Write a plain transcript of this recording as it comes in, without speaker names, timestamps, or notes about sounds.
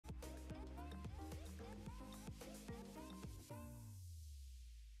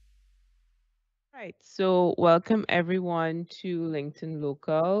Right. So, welcome everyone to LinkedIn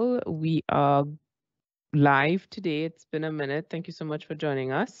Local. We are live today. It's been a minute. Thank you so much for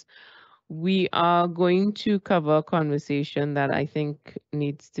joining us. We are going to cover a conversation that I think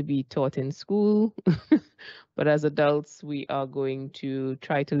needs to be taught in school. But as adults, we are going to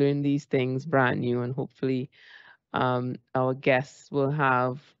try to learn these things brand new, and hopefully our guests will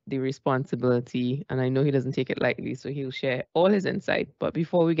have the responsibility, and I know he doesn't take it lightly, so he'll share all his insight. But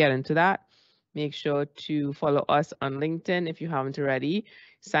before we get into that, make sure to follow us on LinkedIn if you haven't already.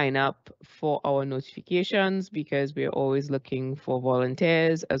 Sign up for our notifications because we're always looking for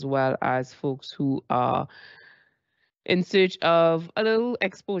volunteers as well as folks who are in search of a little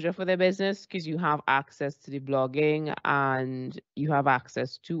exposure for their business because you have access to the blogging and you have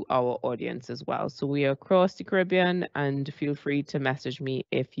access to our audience as well. So we are across the Caribbean and feel free to message me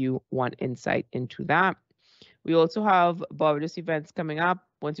if you want insight into that. We also have Barbados events coming up.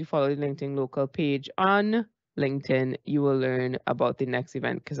 Once you follow the LinkedIn local page on LinkedIn, you will learn about the next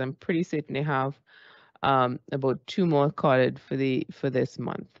event because I'm pretty certain they have about two more carded for this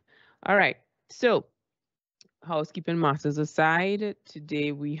month. All right. So housekeeping matters aside,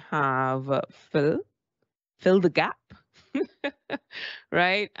 today we have Fill the Gap,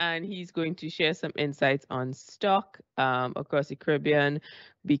 right? And he's going to share some insights on stock across the Caribbean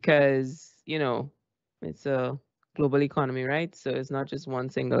because, it's a global economy, right? So it's not just one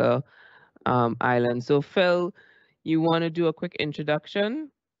singular island. So, Phil, you want to do a quick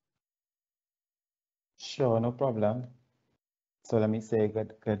introduction? Sure, no problem. So let me say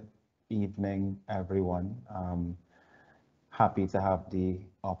good evening, everyone. Happy to have the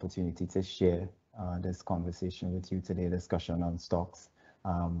opportunity to share this conversation with you today, discussion on stocks,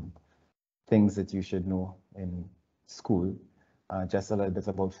 um, things that you should know in school. Just a little bit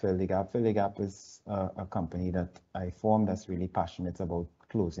about Fill the Gap. Fill the Gap is a company that I formed that's really passionate about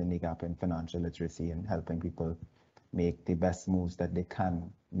closing the gap in financial literacy and helping people make the best moves that they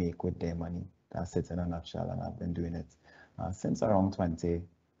can make with their money. That's it in a nutshell, and I've been doing it since around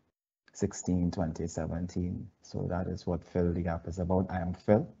 2016, 2017. So that is what Fill the Gap is about. I am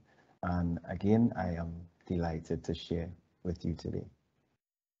Phil, and again, I am delighted to share with you today.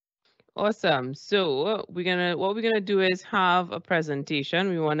 Awesome. So what we're gonna do is have a presentation.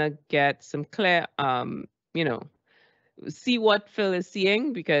 We want to get some clear you know see what Phil is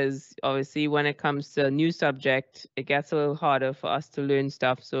seeing because obviously when it comes to a new subject, it gets a little harder for us to learn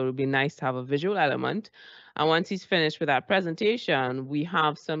stuff. So it'll be nice to have a visual element. And once he's finished with that presentation, we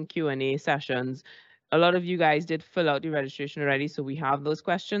have some Q&A sessions. A lot of you guys did fill out the registration already, so we have those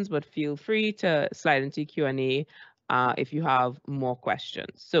questions, but feel free to slide into Q&A if you have more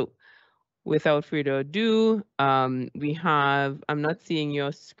questions. So without further ado, I'm not seeing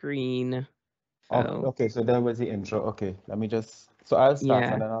your screen, Okay, Phil. okay, so that was the intro. Okay, let me just, so I'll start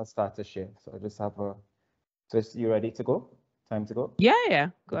Yeah. and then I'll start to share. So I just have a, so you ready to go? Time to go? Yeah, yeah.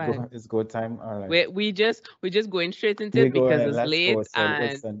 Go It's ahead. go, it's go time. All right. We just going straight into We it go because ahead. it's Let's go. late So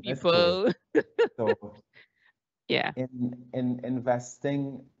and listen, let's go. people. So Yeah. in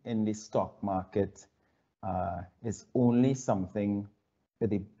investing in the stock market is only something for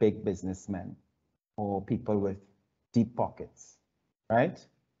the big businessmen or people with deep pockets, right?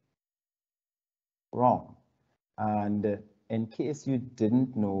 Wrong. And in case you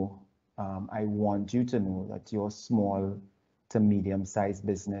didn't know, I want you to know that your small to medium-sized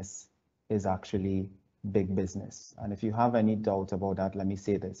business is actually big business. And if you have any doubt about that, let me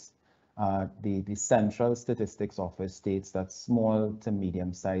say this. The Central Statistics Office states that small to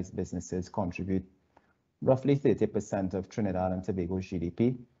medium-sized businesses contribute roughly 30% of Trinidad and Tobago's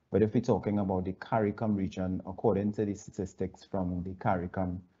GDP. But if we're talking about the CARICOM region, according to the statistics from the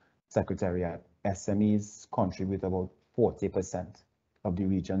CARICOM Secretariat, SMEs contribute about 40% of the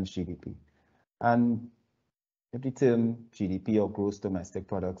region's GDP. And if the term GDP or gross domestic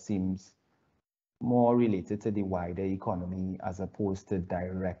product seems more related to the wider economy as opposed to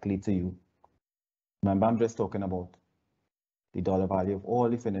directly to you, remember, I'm just talking about the dollar value of all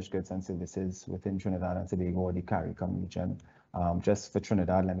the finished goods and services within Trinidad and Tobago or the CARICOM region. Just for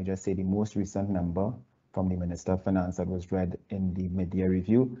Trinidad, let me just say the most recent number from the Minister of Finance that was read in the mid-year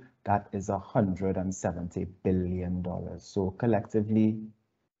review, that is $170 billion. So collectively,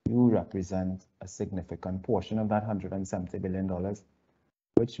 you represent a significant portion of that $170 billion,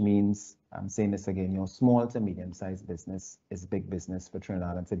 which means, I'm saying this again, your small to medium-sized business is big business for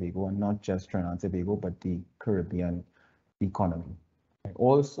Trinidad and Tobago, and not just Trinidad and Tobago, but the Caribbean economy. I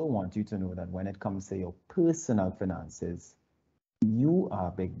also want you to know that when it comes to your personal finances, you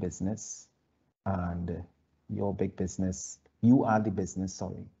are big business and your big business, you are the business,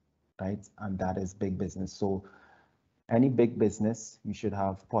 sorry, right? And that is big business. So any big business, you should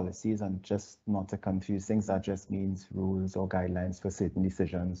have policies, and just not to confuse things, that just means rules or guidelines for certain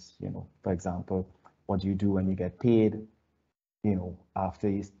decisions. For example, what do you do when you get paid?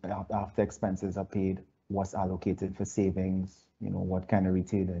 After expenses are paid, what's allocated for savings? What kind of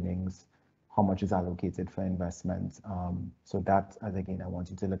retained earnings? How much is allocated for investment? So that, as again, I want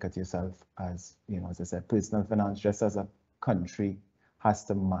you to look at yourself as, as I said, personal finance, just as a country has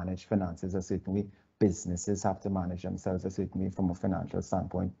to manage finances a certain way, businesses have to manage themselves a certain way from a financial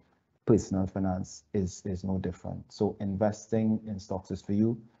standpoint. Personal finance is no different. So investing in stocks is for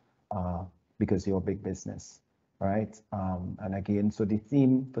you because you're a big business, right? And again, so the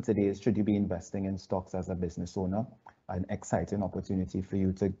theme for today is, should you be investing in stocks as a business owner? An exciting opportunity for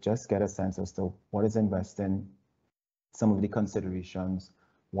you to just get a sense as to what is investing, some of the considerations,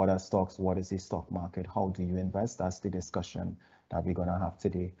 what are stocks, what is the stock market, how do you invest? That's the discussion that we're gonna have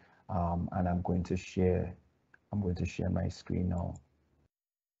today. And I'm going to share my screen now.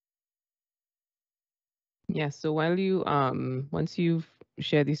 Yeah, so while you once you've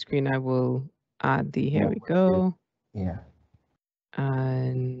shared the screen, I will add the here we go. Yeah.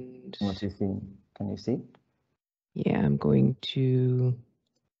 And what you see? Can you see? Yeah, I'm going to,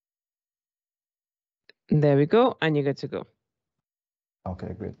 there we go, and you're good to go.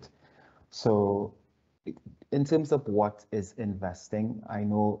 Okay, great. So in terms of what is investing, I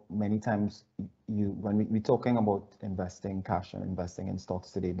know many times when we're talking about investing cash and investing in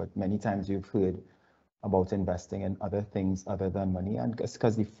stocks today, but many times you've heard about investing in other things other than money, and it's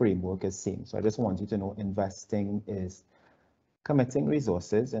because the framework is same. So I just want you to know, investing is committing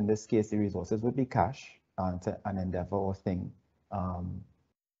resources. In this case, the resources would be cash to an endeavor or thing. And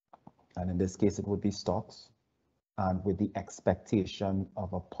in this case, it would be stocks, and with the expectation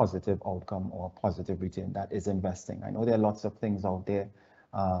of a positive outcome or a positive return. That is investing. I know there are lots of things out there.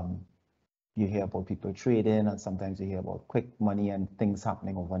 You hear about people trading, and sometimes you hear about quick money and things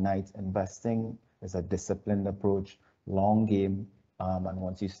happening overnight. Investing is a disciplined approach, long game, and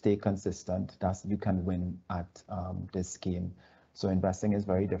once you stay consistent, you can win at this game. So investing is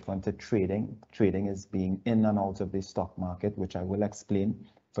very different to trading. Trading is being in and out of the stock market, which I will explain,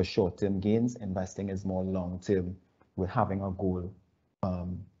 for short-term gains. Investing is more long-term, with having a goal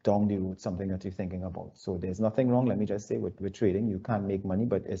down the road, something that you're thinking about. So there's nothing wrong, let me just say, with trading. You can make money,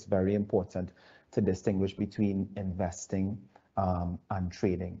 but it's very important to distinguish between investing and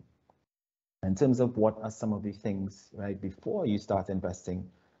trading. In terms of what are some of the things, right, before you start investing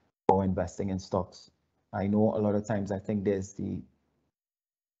or investing in stocks, I know a lot of times I think there's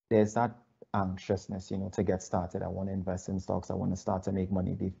that anxiousness, to get started. I want to invest in stocks. I want to start to make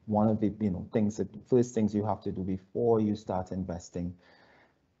money. One of the first things you have to do before you start investing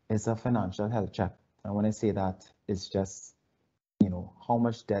is a financial health check. And when I say that, it's just, how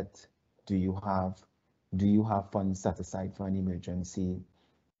much debt do you have? Do you have funds set aside for an emergency?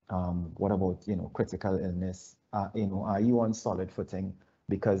 What about, critical illness? Are you on solid footing?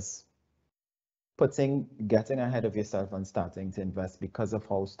 Because getting ahead of yourself and starting to invest, because of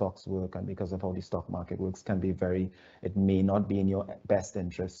how stocks work and because of how the stock market works, it may not be in your best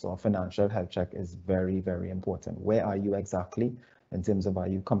interest. So a financial health check is very, very important. Where are you exactly in terms of, are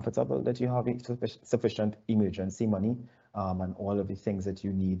you comfortable that you have sufficient emergency money, and all of the things that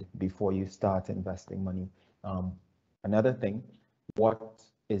you need before you start investing money? Another thing, what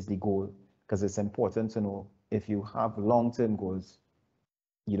is the goal? Because it's important to know, if you have long-term goals,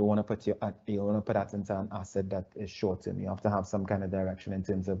 you don't want to put that into an asset that is short term. You have to have some kind of direction in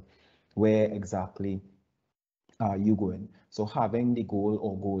terms of where exactly are you going. So having the goal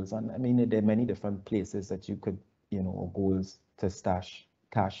or goals, and I mean, there are many different places that you could, goals to stash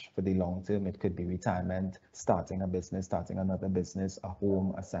cash for the long term. It could be retirement, starting a business, starting another business, a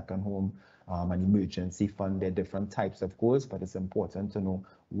home, a second home, an emergency fund. There are different types of goals, but it's important to know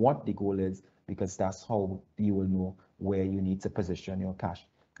what the goal is, because that's how you will know where you need to position your cash.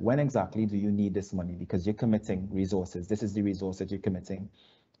 When exactly do you need this money? Because you're committing resources. This is the resource that you're committing.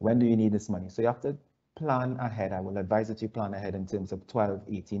 When do you need this money? So you have to plan ahead. I will advise that you plan ahead in terms of 12,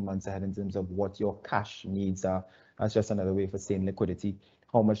 18 months ahead, in terms of what your cash needs are. That's just another way for saying liquidity,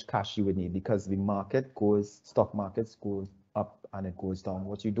 how much cash you would need, because the stock markets goes up and it goes down.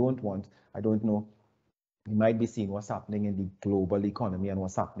 What you don't want, I don't know, you might be seeing what's happening in the global economy and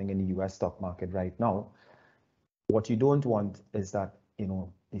what's happening in the US stock market right now. What you don't want is that,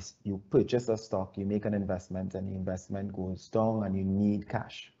 you purchase a stock, you make an investment, and the investment goes down and you need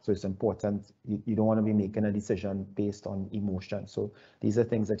cash. So it's important. You don't want to be making a decision based on emotion. So these are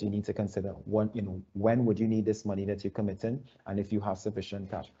things that you need to consider. When would you need this money that you're committing? And if you have sufficient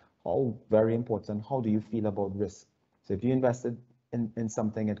cash, very important, how do you feel about risk? So if you invested in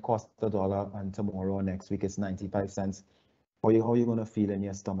something, it costs $1, and tomorrow or next week it's 95 cents. How you going to feel in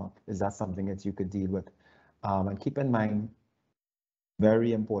your stomach? Is that something that you could deal with? And keep in mind,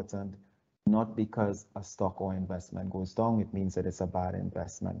 very important, not because a stock or investment goes down, it means that it's a bad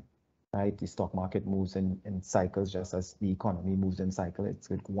investment, right? The stock market moves in cycles, just as the economy moves in cycles.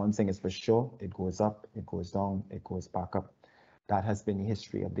 One thing is for sure, it goes up, it goes down, it goes back up. That has been the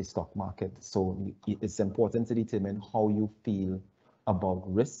history of the stock market. So it's important to determine how you feel about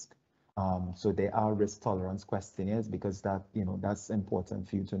risk. So there are risk tolerance questionnaires, because that, that's important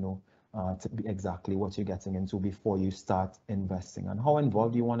for you to know to be exactly what you're getting into before you start investing, and how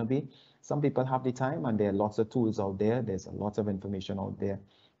involved you want to be. Some people have the time, and there are lots of tools out there. There's a lot of information out there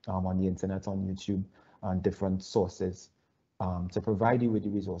on the internet, on YouTube, and different sources to provide you with the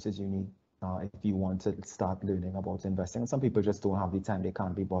resources you need if you want to start learning about investing. And some people just don't have the time, they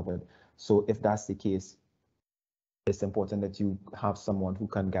can't be bothered. So if that's the case, it's important that you have someone who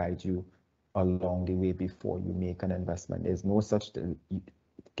can guide you along the way before you make an investment. There's no such thing.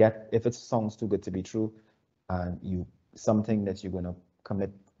 If it sounds too good to be true, and something that you're going to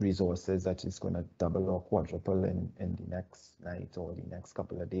commit resources that is going to double or quadruple in the next night or the next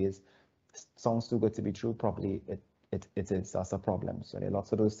couple of days, sounds too good to be true, probably it is. That's a problem. So there are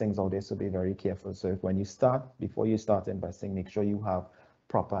lots of those things out there, so be very careful. So before you start investing, make sure you have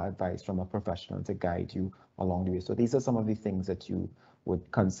proper advice from a professional to guide you along the way. So these are some of the things that you would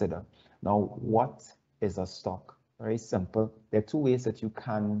consider. Now, what is a stock? Very simple. There are two ways that you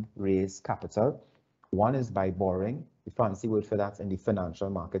can raise capital. One is by borrowing. The fancy word for that in the financial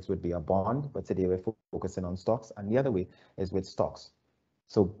markets would be a bond, but today we're focusing on stocks. And the other way is with stocks.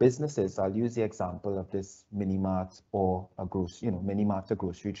 So businesses, I'll use the example of this mini mart or a mini mart, a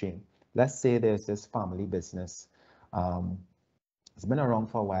grocery chain. Let's say there's this family business. It's been around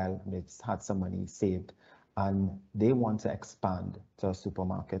for a while, and it's had some money saved, and they want to expand to a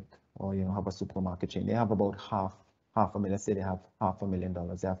supermarket, or have a supermarket chain. They have about half a million. Let's say they have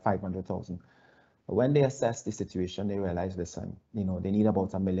 $500,000. They have 500,000. When they assess the situation, they realize, listen, they need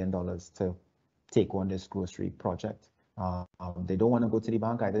about $1 million to take on this grocery project. They don't want to go to the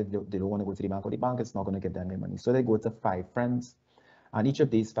bank either. They don't want to go to the bank, or the bank is not going to give them any money. So they go to 5 friends, and each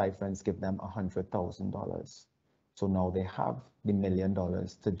of these 5 friends give them $100,000. So now they have the $1 million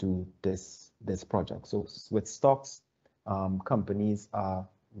to do this project. So with stocks, companies are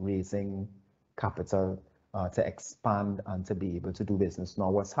raising capital to expand and to be able to do business. Now,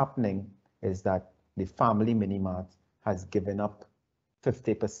 what's happening is that the family mini mart has given up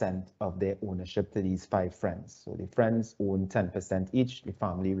 50% of their ownership to these 5 friends. So the friends own 10% each. The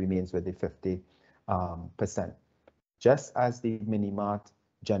family remains with the 50%. Just as the mini mart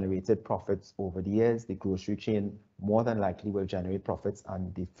generated profits over the years, the grocery chain more than likely will generate profits,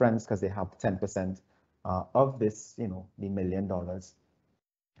 and the friends, because they have 10% of this, the $1 million,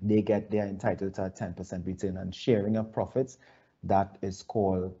 they are entitled to a 10% return, and sharing of profits, that is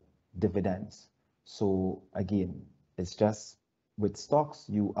called dividends. So again, it's just with stocks,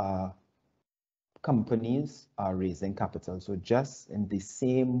 companies are raising capital. So just in the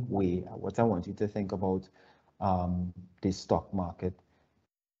same way, what I want you to think about the stock market,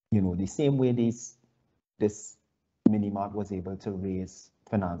 the same way this mini mart was able to raise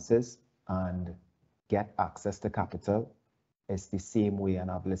finances and get access to capital, it's the same way,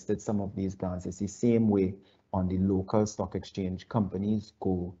 and I've listed some of these brands, it's the same way on the local stock exchange. Companies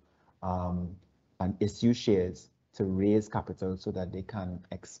go and issue shares to raise capital so that they can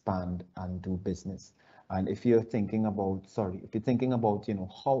expand and do business. And if you're thinking about,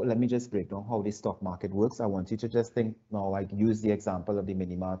 how, let me just break down how the stock market works. I want you to just think now, I use the example of the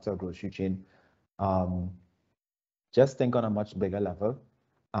mini mart or grocery chain. Just think on a much bigger level.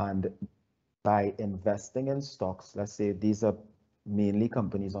 And by investing in stocks, let's say these are mainly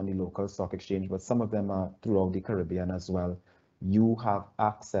companies on the local stock exchange, but some of them are throughout the Caribbean as well. You have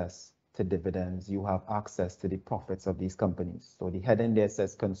access to dividends, you have access to the profits of these companies. So the heading there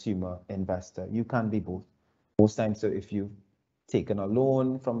says consumer, investor. You can be both. Most times, so if you've taken a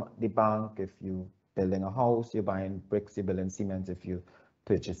loan from the bank, if you're building a house, you're buying bricks, you're building cement, if you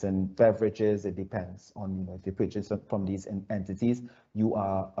purchasing beverages, it depends on, if you purchase from these entities, you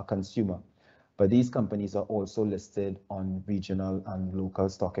are a consumer. But these companies are also listed on regional and local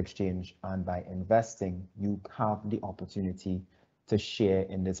stock exchange, and by investing, you have the opportunity to share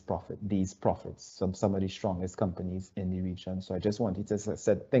in these profits, some of the strongest companies in the region. So I just wanted to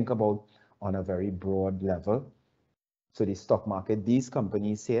think about on a very broad level. So the stock market, these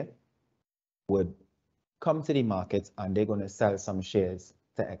companies here would come to the market and they're going to sell some shares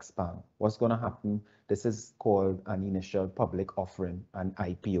to expand. What's going to happen? This is called an initial public offering, an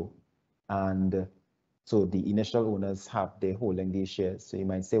IPO. And So the initial owners they're holding these shares. So you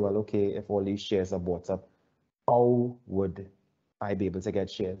might say, well, okay, if all these shares are bought up, how would I be able to get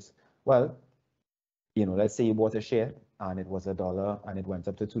shares? Well, let's say you bought a share and it was $1 and it went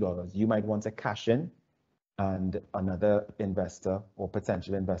up to $2. You might want to cash in, and another investor or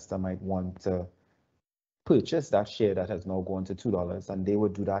potential investor might want to purchase that share that has now gone to $2, and they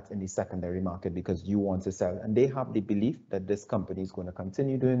would do that in the secondary market because you want to sell, and they have the belief that this company is going to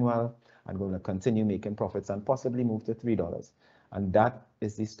continue doing well and going to continue making profits and possibly move to $3. And that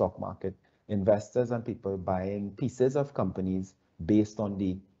is the stock market. Investors and people buying pieces of companies based on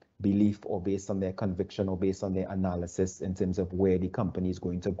the belief or based on their conviction or based on their analysis in terms of where the company is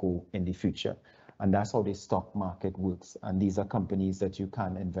going to go in the future. And that's how the stock market works. And these are companies that you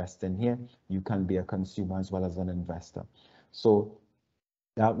can invest in here. You can be a consumer as well as an investor. So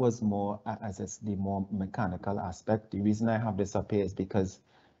that was more as the more mechanical aspect. The reason I have this up here is because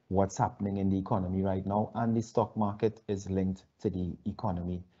what's happening in the economy right now, and the stock market is linked to the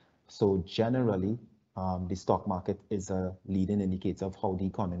economy. So generally, the stock market is a leading indicator of how the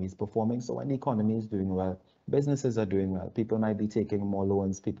economy is performing. So when the economy is doing well, businesses are doing well. People might be taking more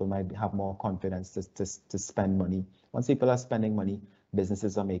loans. People might have more confidence to spend money. Once people are spending money,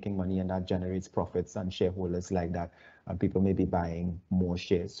 businesses are making money, and that generates profits, and shareholders like that. And people may be buying more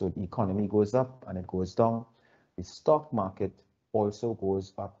shares. So the economy goes up and it goes down. The stock market also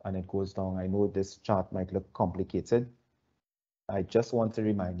goes up and it goes down. I know this chart might look complicated. I just want to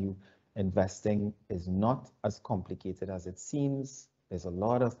remind you, investing is not as complicated as it seems. There's a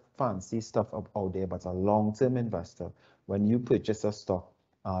lot of fancy stuff out there, but a long-term investor, when you purchase a stock,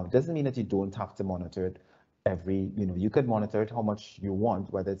 doesn't mean that you don't have to monitor it you could monitor it how much you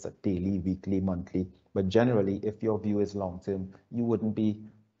want, whether it's a daily, weekly, monthly, but generally, if your view is long-term, you wouldn't be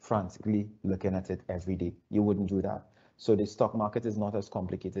frantically looking at it every day. You wouldn't do that. So the stock market is not as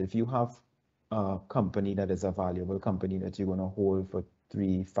complicated. If you have a company that is a valuable company that you're going to hold for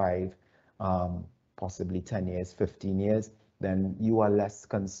 3, 5, possibly 10 years, 15 years, then you are less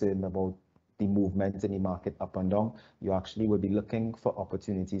concerned about the movement in the market up and down. You actually will be looking for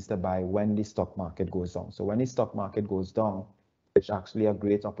opportunities to buy when the stock market goes down. So when the stock market goes down, it's actually a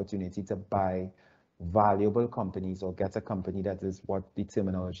great opportunity to buy valuable companies or get a company that is what the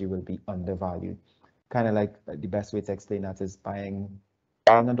terminology will be undervalued. Kind of like the best way to explain that is buying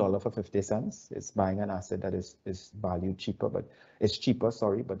 $1 for 50 cents. It's buying an asset that is valued cheaper, but it's cheaper,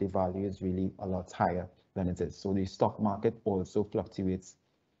 sorry, but the value is really a lot higher than it is. So the stock market also fluctuates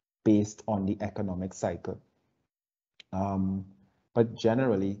based on the economic cycle. But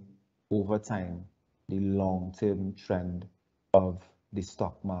generally, over time, the long-term trend of the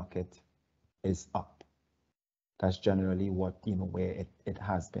stock market is up. That's generally what, where it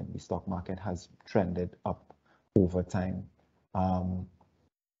has been. The stock market has trended up over time.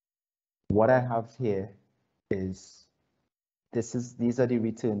 What I have here is these are the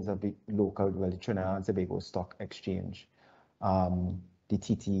returns of the local, the Trinidad and Tobago Stock Exchange. The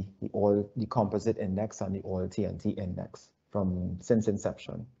TT, the composite index, and the oil TNT index since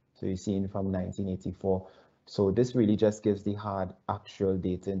inception. So you're seeing from 1984. So this really just gives the hard actual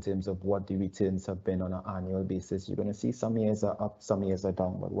data in terms of what the returns have been on an annual basis. You're going to see some years are up, some years are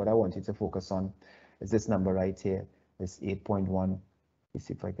down. But what I want you to focus on is this number right here, this 8.1. Let's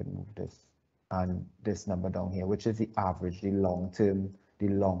see if I can move this. And this number down here, which is the average, the long-term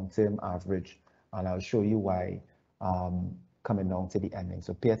average. And I'll show you why coming down to the ending.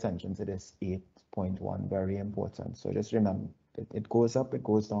 So pay attention to this 8.1, very important. So just remember, it goes up, it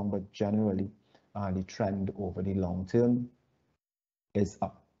goes down, but generally the trend over the long term is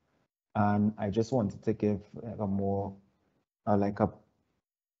up. And I just wanted to give a more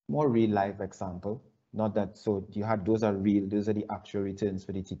real life example. Not that, so you had, those are the actual returns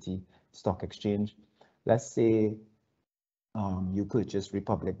for the TT Stock Exchange. Let's say you purchase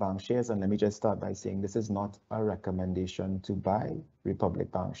Republic Bank shares, and let me just start by saying this is not a recommendation to buy Republic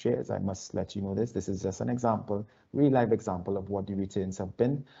Bank shares. I must let you know this. This is just an example, real life example of what the returns have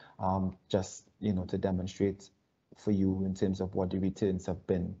been, just to demonstrate for you in terms of what the returns have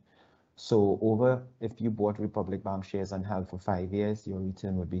been. So if you bought Republic Bank shares and held for 5 years, your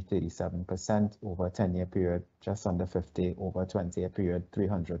return would be 37%. Over a 10-year period, just under 50. Over a 20-year period,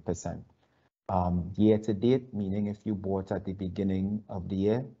 300%. Year to date, meaning if you bought at the beginning of the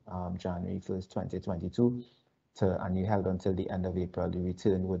year, January 1st, 2022, and you held until the end of April, the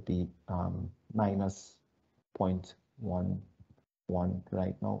return would be minus 0.11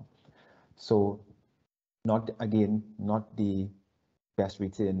 right now. So not the best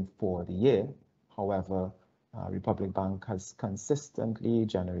return for the year. However, Republic Bank has consistently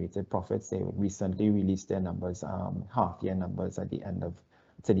generated profits. They recently released their numbers, half-year numbers at the end of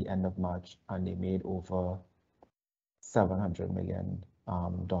to the end of March, and they made over $700 million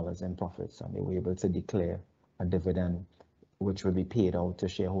in profits, and they were able to declare a dividend which will be paid out to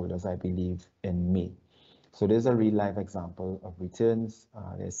shareholders, I believe, in May. So there's a real life example of returns.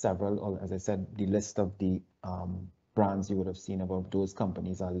 There's several, as I said, the list of the brands you would have seen about those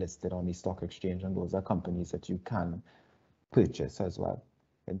companies are listed on the stock exchange, and those are companies that you can purchase as well.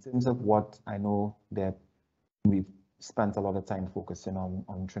 In terms of what I know that we've spent a lot of time focusing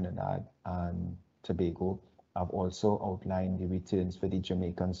on Trinidad and Tobago, I've also outlined the returns for the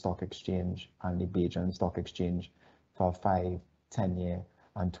Jamaican Stock Exchange and the Bajan Stock Exchange for a 5, 10-year,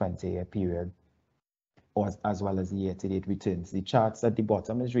 and 20-year period, as well as the year-to-date returns. The charts at the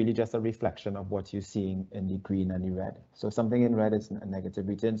bottom is really just a reflection of what you're seeing in the green and the red. So something in red is a negative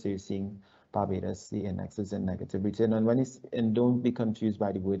return. So you're seeing Barbados, the index is in negative return. And don't be confused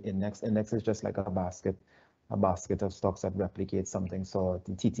by the word index. Index is just like a basket of stocks that replicates something. So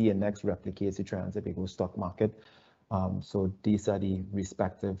the TT index replicates the Trinidad and Tobago stock market. So these are the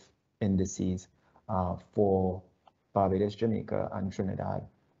respective indices for Barbados, Jamaica, and Trinidad.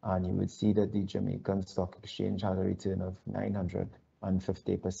 And you would see that the Jamaican Stock Exchange had a return of 950%.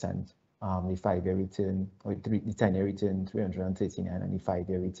 The 5-year return, or the 10-year return, 339, and the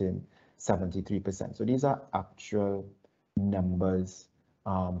 5-year return, 73%. So these are actual numbers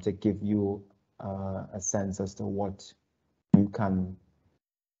to give you a sense as to what you can.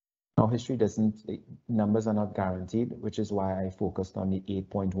 Now, history doesn't, numbers are not guaranteed, which is why I focused on the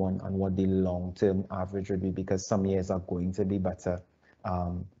 8.1 and what the long-term average would be, because some years are going to be better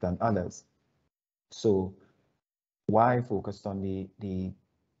than others. So why I focused on the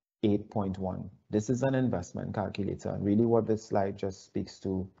 8.1. This is an investment calculator, and really what this slide just speaks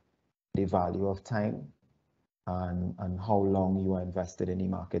to the value of time and how long you are invested in the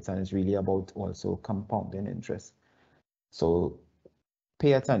markets, and it's really about also compounding interest. So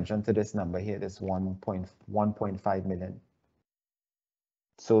pay attention to this number here, this 1.5 million.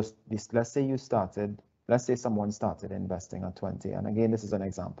 So this, let's say someone started investing at 20, and again, this is an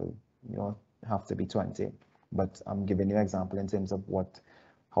example. You don't have to be 20, but I'm giving you an example in terms of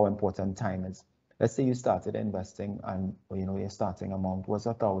how important time is. Let's say you started investing and your starting amount was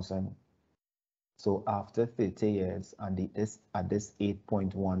 1,000. So after 30 years and at this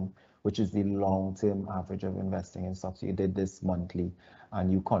 8.1, which is the long-term average of investing in stocks, you did this monthly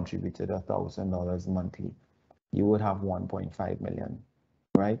and you contributed $1,000 monthly, you would have 1.5 million,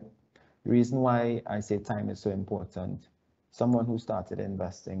 right? The reason why I say time is so important, someone who started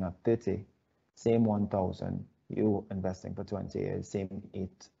investing at 30, same 1,000, you investing for 20 years, same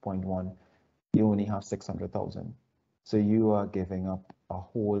 8.1, you only have 600,000. So you are giving up a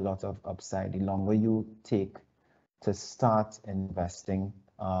whole lot of upside. The longer you take to start investing,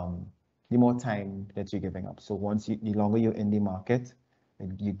 the more time that you're giving up. So the longer you're in the market,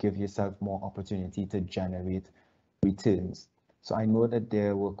 you give yourself more opportunity to generate returns. So I know that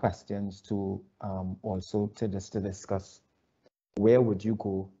there were questions to also to discuss where would you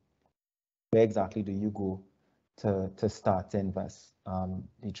go, where exactly do you go to start to invest.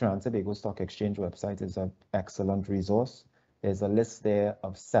 The Trinidad and Tobago Stock Exchange website is an excellent resource. There's a list there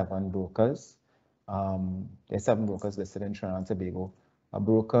of 7 brokers. There's 7 brokers listed in Trinidad and Tobago. A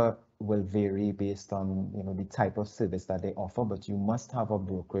broker will vary based on the type of service that they offer, but you must have a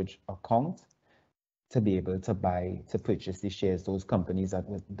brokerage account to be able to purchase the shares, those companies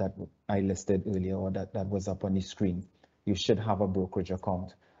that I listed earlier, or that was up on the screen. You should have a brokerage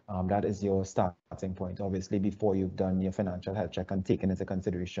account. That is your starting point, obviously, before you've done your financial health check and taken into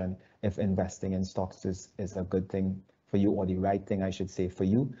consideration if investing in stocks is a good thing for you, or the right thing, I should say, for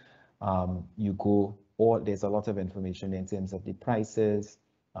you. There's a lot of information in terms of the prices,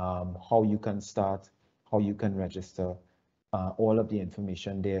 how you can start, how you can register, all of the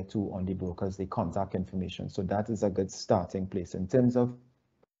information there too on the brokers, the contact information. So that is a good starting place. In terms of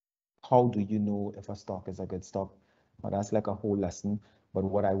how do you know if a stock is a good stock? Well, that's like a whole lesson. But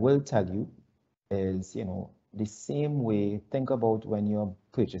what I will tell you is, the same way, think about when you're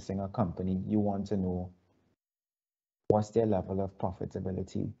purchasing a company, you want to know what's their level of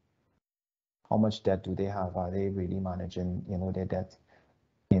profitability. How much debt do they have? Are they really managing, their debt?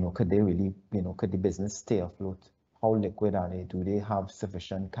 Could they really, could the business stay afloat? How liquid are they? Do they have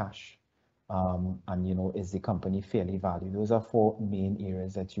sufficient cash? And is the company fairly valued? Those are 4 main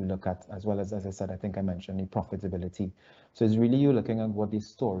areas that you look at, as well as I said, I think I mentioned the profitability. So it's really you looking at what the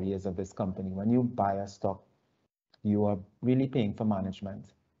story is of this company. When you buy a stock, you are really paying for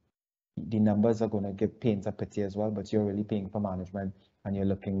management. The numbers are going to paint a picture as well, but you're really paying for management, and you're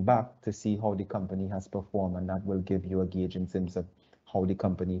looking back to see how the company has performed, and that will give you a gauge in terms of how the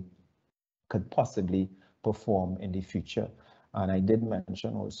company could possibly perform in the future. And I did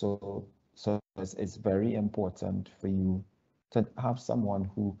mention also, so it's very important for you to have someone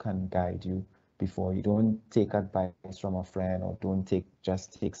who can guide you before you don't take advice from a friend, or don't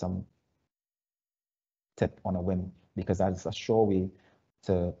just take some tip on a whim, because that's a sure way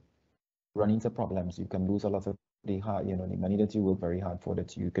to run into problems. You can lose a lot of the hard, the money that you work very hard for,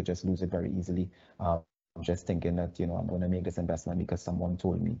 that you could just lose it very easily. Just thinking that, I'm going to make this investment because someone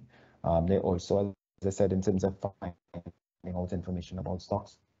told me. They also, as I said, in terms of finding out information about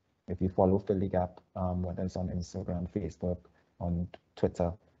stocks, if you follow Fill the Gap, whether it's on Instagram, Facebook, on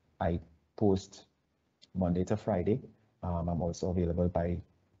Twitter, I post Monday to Friday. I'm also available by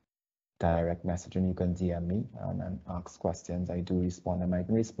direct messaging. You can DM me and ask questions. I do respond. I might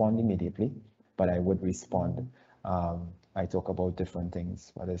respond immediately, but I would respond. I talk about different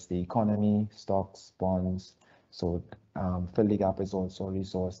things, whether it's the economy, stocks, bonds. So Fill the Gap is also a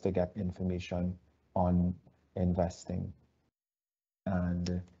resource to get information on investing.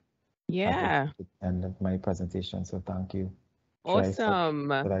 And Yeah. at the end of my presentation, so thank you. Awesome.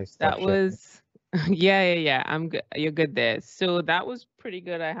 Should I stop That sharing? was yeah. I'm good. You're good there. So that was pretty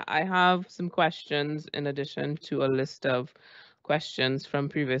good. I have some questions in addition to a list of questions from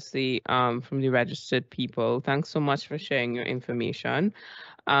previously from the registered people. Thanks so much for sharing your information.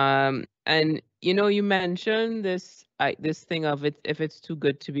 And you mentioned this thing of it if it's too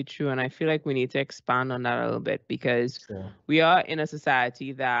good to be true, and I feel like we need to expand on that a little bit, because Sure. we are in a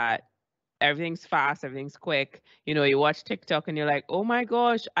society that everything's fast, everything's quick. You watch TikTok and you're like, oh my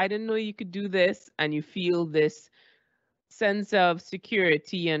gosh, I didn't know you could do this. And you feel this sense of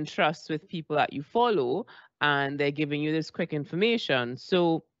security and trust with people that you follow, and they're giving you this quick information.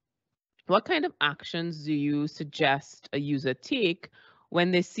 So, what kind of actions do you suggest a user take when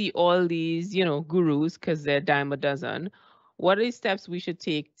they see all these, gurus, because they're a dime a dozen? What are the steps we should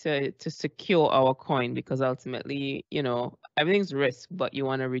take to secure our coin? Because ultimately, everything's risk, but you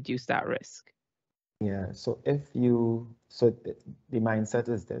want to reduce that risk. Yeah, so the mindset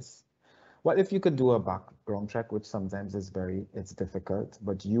is this. Well, if you could do a background check, which sometimes it's difficult,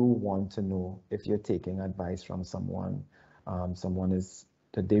 but you want to know if you're taking advice from someone, someone is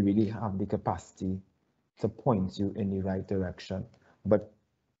that they really have the capacity to point you in the right direction. But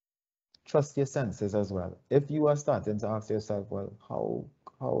trust your senses as well. If you are starting to ask yourself, well,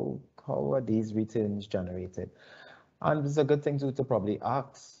 how are these returns generated? And it's a good thing to probably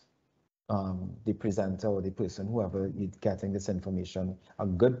ask the presenter or the person, whoever is getting this information. A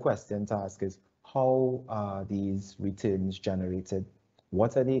good question to ask is, how are these returns generated?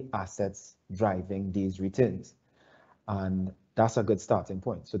 What are the assets driving these returns? And that's a good starting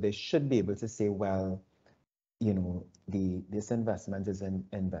point. So they should be able to say, well, this investment is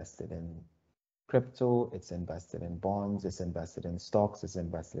invested in crypto, it's invested in bonds, it's invested in stocks, it's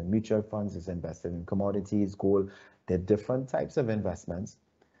invested in mutual funds, it's invested in commodities, gold. There are different types of investments,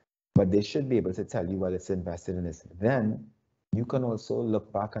 but they should be able to tell you, well, it's invested in this. Then you can also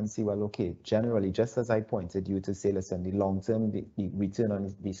look back and see, well, okay, generally, just as I pointed you to say, listen, the long term, the return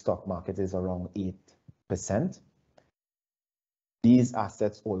on the stock market is around 8%. These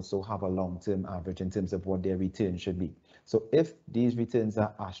assets also have a long-term average in terms of what their return should be. So if these returns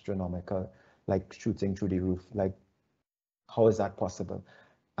are astronomical, like shooting through the roof, like how is that possible?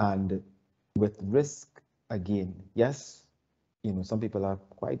 And with risk, again, yes, some people are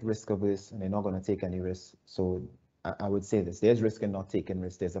quite risk averse and they're not going to take any risk. So I would say this: there's risk in not taking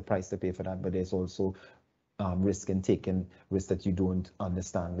risk. There's a price to pay for that, but there's also risk in taking risk that you don't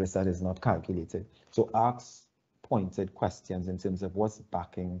understand, risk that is not calculated. So ask pointed questions in terms of what's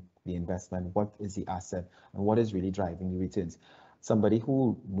backing the investment, what is the asset, and what is really driving the returns. Somebody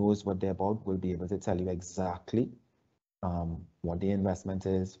who knows what they're about will be able to tell you exactly what the investment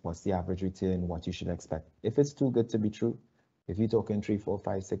is, what's the average return, what you should expect. If it's too good to be true, if you're talking 3, 4,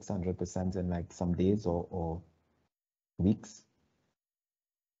 5, 600% in like some days or weeks,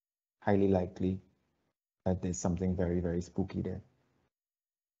 highly likely that there's something very, very spooky there.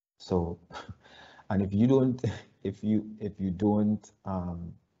 So, and if you don't, if you don't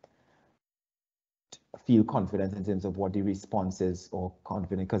feel confident in terms of what the response is, or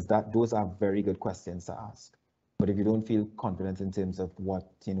confident, because those are very good questions to ask. But if you don't feel confident in terms of what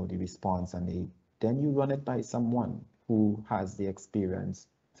the response, and then you run it by someone who has the experience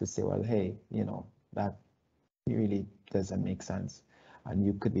to say, well, hey, that really doesn't make sense, and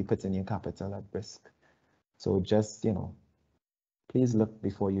you could be putting your capital at risk. So just please look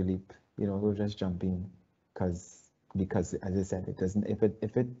before you leap. Don't just jump in, because as I said, it doesn't.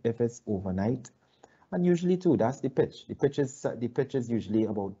 If it's overnight, and usually too, that's the pitch. The pitch is usually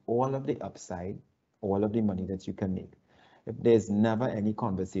about all of the upside, all of the money that you can make. If there's never any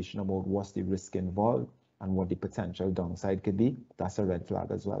conversation about what's the risk involved, and what the potential downside could be, that's a red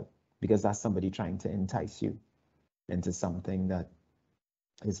flag as well, because that's somebody trying to entice you into something that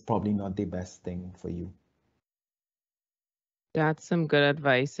is probably not the best thing for you. That's some good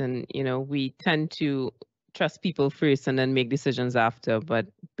advice. And, we tend to trust people first and then make decisions after. But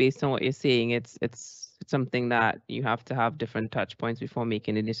based on what you're saying, it's something that you have to have different touch points before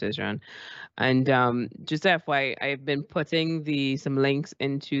making a decision. And just FYI, I've been putting some links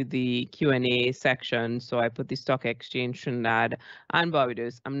into the Q&A section. So I put the Stock Exchange Trinidad and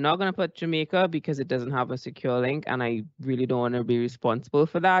Barbados. I'm not going to put Jamaica because it doesn't have a secure link, and I really don't want to be responsible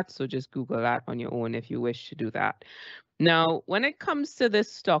for that. So just Google that on your own if you wish to do that. Now, when it comes to the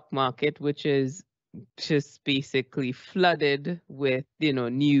stock market, which is just basically flooded with,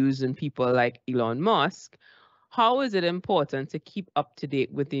 news and people like Elon Musk, how is it important to keep up to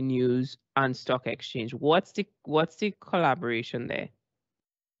date with the news and stock exchange? What's the collaboration there?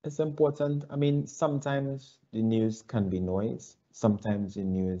 It's important. I mean, sometimes the news can be noise. Sometimes the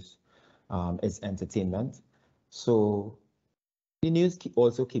news is entertainment. So the news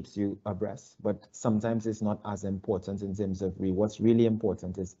also keeps you abreast, but sometimes it's not as important in terms of what's really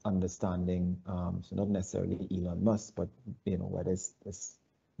important is understanding. So not necessarily Elon Musk, but whether it's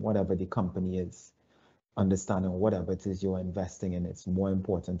whatever the company is, understanding whatever it is you're investing in. It's more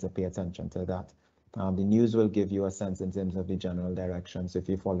important to pay attention to that. The news will give you a sense in terms of the general direction. So if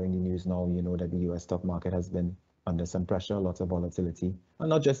you're following the news now, you know that the US stock market has been under some pressure, lots of volatility, and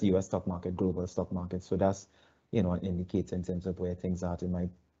not just the US stock market, global stock market. So that's an indicator in terms of where things are. It might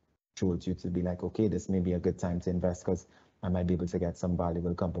jolt you to be like, okay, this may be a good time to invest because I might be able to get some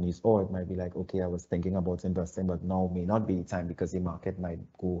valuable companies, or it might be like, okay, I was thinking about investing, but now may not be the time because the market might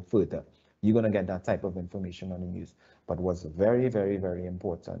go further. You're going to get that type of information on the news. But what's very, very, very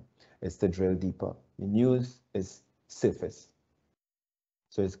important is to drill deeper. The news is surface.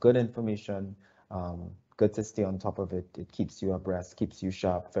 So it's good information, good to stay on top of it. It keeps you abreast, keeps you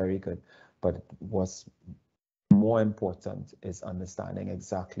sharp, very good. But what's more important is understanding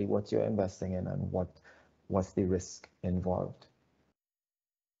exactly what you're investing in and what's the risk involved.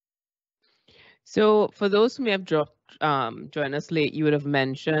 So for those who may have joined us late, you would have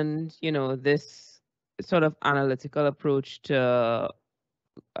mentioned, this sort of analytical approach to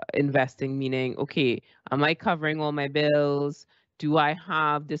investing, meaning, okay, am I covering all my bills? Do I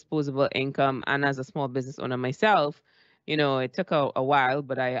have disposable income? And as a small business owner myself, it took a while,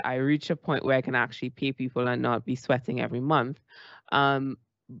 but I reached a point where I can actually pay people and not be sweating every month.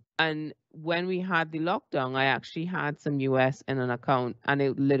 And when we had the lockdown, I actually had some US in an account, and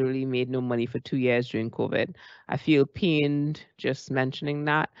it literally made no money for 2 years during COVID. I feel pained just mentioning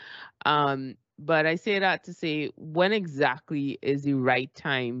that. But I say that to say, when exactly is the right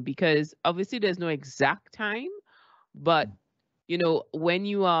time? Because obviously there's no exact time, but when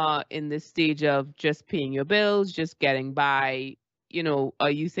you are in this stage of just paying your bills, just getting by,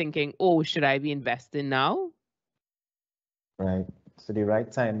 are you thinking, oh, should I be investing now? Right. So the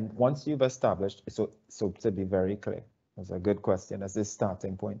right time, once you've established, so to be very clear, that's a good question. That's the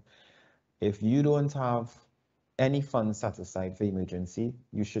starting point. If you don't have any funds set aside for emergency,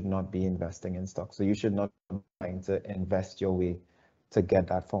 you should not be investing in stocks. So you should not be trying to invest your way to get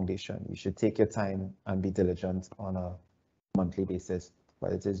that foundation. You should take your time and be diligent on a monthly basis.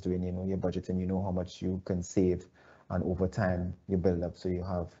 But it is doing, your budgeting, how much you can save, and over time you build up so you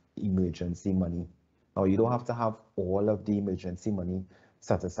have emergency money. Now, you don't have to have all of the emergency money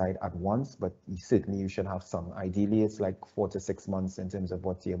set aside at once, but certainly you should have some. Ideally, it's like 4 to 6 months in terms of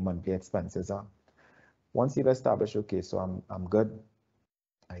what your monthly expenses are. Once you've established, okay, so I'm good,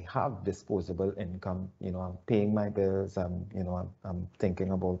 I have disposable income, I'm paying my bills, I'm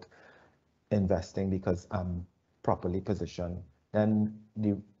thinking about investing because I'm properly positioned, then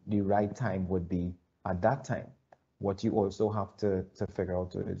the right time would be at that time. What you also have to figure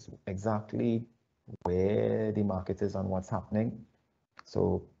out is exactly where the market is and what's happening.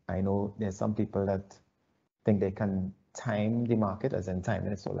 So I know there's some people that think they can time the market, as in time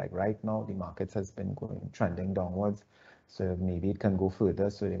it. So like right now, the market has been trending downwards. So maybe it can go further.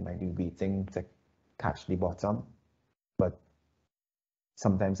 So they might be waiting to catch the bottom. But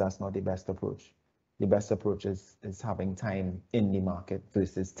sometimes that's not the best approach. The best approach is having time in the market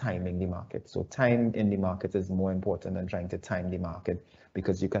versus timing the market. So time in the market is more important than trying to time the market,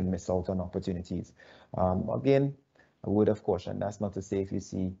 because you can miss out on opportunities. Again, a word of caution. That's not to say if you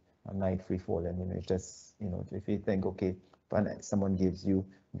see a night free falling, it's just, if you think, okay, but someone gives you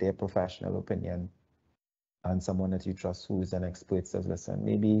their professional opinion and someone that you trust who's an expert says, listen,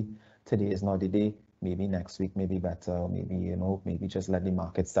 maybe today is not the day, maybe next week may be better, or maybe, maybe just let the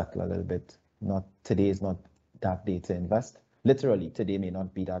market settle a little bit. Not today is not that day to invest. Literally, today may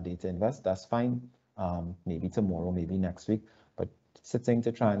not be that day to invest. That's fine. maybe tomorrow, maybe next week, but sitting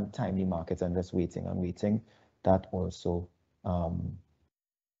to try and time the market and just waiting and waiting, that also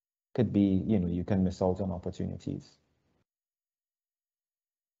could be, you can miss out on opportunities.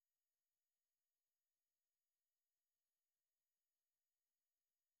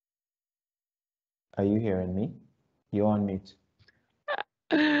 Are you hearing me? You're on mute.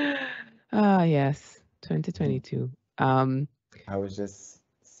 Yes, 2022. I was just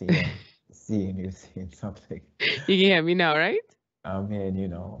seeing you saying something. You can hear me now, right? I'm hearing you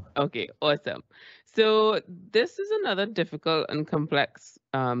now. Okay, awesome. So this is another difficult and complex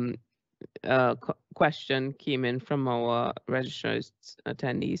question came in from our registered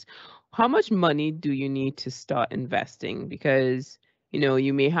attendees. How much money do you need to start investing? Because,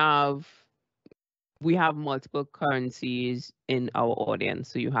 you may have, we have multiple currencies in our audience.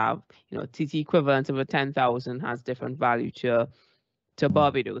 So you have, TT equivalent of a 10,000 has different value to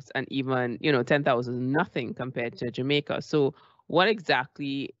Barbados, and even 10,000 is nothing compared to Jamaica. So what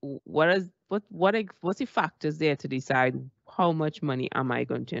exactly, what's the factors there to decide how much money am I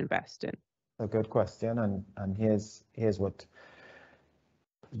going to invest in? A good question, and here's what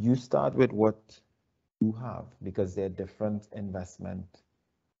you start with: what you have, because they're different investment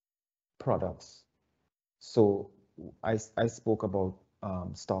products. So I spoke about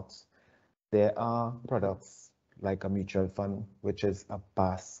stocks. There are products like a mutual fund, which is a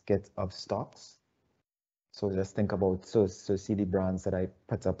basket of stocks. So just think about, so see the brands that I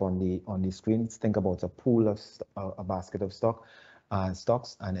put up on the screen. Think about a pool of a basket of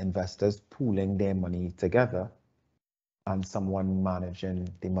stocks, and investors pooling their money together, and someone managing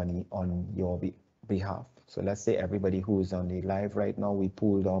the money on your behalf. So let's say everybody who's on the live right now, we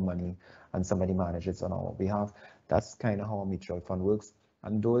pooled our money and somebody manages on our behalf. That's kind of how a mutual fund works.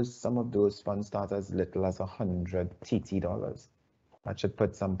 And some of those funds start as little as $100 TT. That should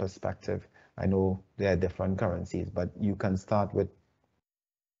put some perspective. I know there are different currencies, but you can start with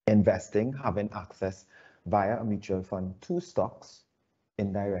investing, having access via a mutual fund to stocks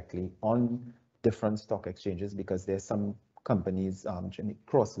indirectly on different stock exchanges, because there's some companies,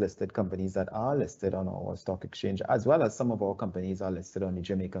 cross-listed companies that are listed on our stock exchange, as well as some of our companies are listed on the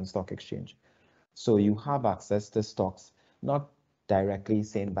Jamaican Stock Exchange. So you have access to stocks, not directly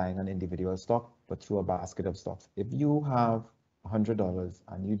saying buying an individual stock, but through a basket of stocks. If you have $100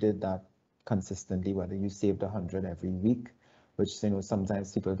 and you did that consistently, whether you saved 100 every week, which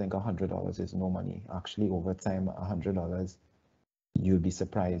sometimes people think $100 is no money. Actually, over time, $100, you'll be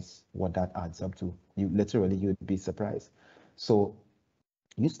surprised what that adds up to. You'd be surprised. So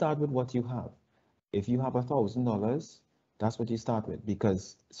you start with what you have. If you have $1,000, that's what you start with,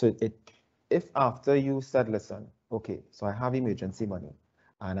 because if after you said, listen, okay, so I have emergency money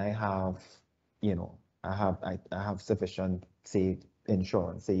and I have, I have sufficient, say,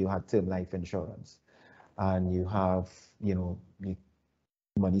 insurance, say you had term life insurance, and you have,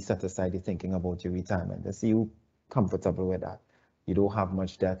 money set aside, you're thinking about your retirement. Let's see you comfortable with that. You don't have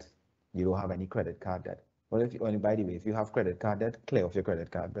much debt. You don't have any credit card debt. Well, by the way, if you have credit card debt, clear off your credit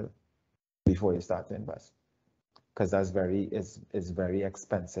card bill before you start to invest, because that's is very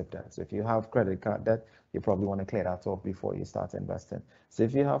expensive debt. So if you have credit card debt, you probably want to clear that off before you start investing. So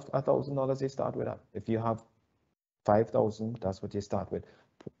if you have $1,000, you start with that. If you have 5,000, that's what you start with.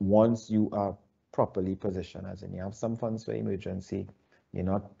 Once you are properly positioned, as in you have some funds for emergency, you're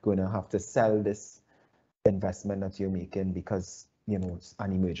not going to have to sell this investment that you're making because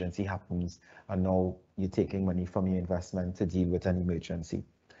an emergency happens, and now you're taking money from your investment to deal with an emergency.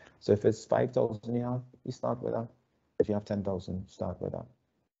 So if it's 5,000 you start with that. If you have 10,000, start with that.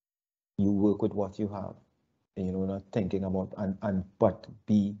 You work with what you have, not thinking about, but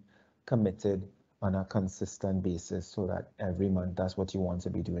be committed on a consistent basis, so that every month that's what you want to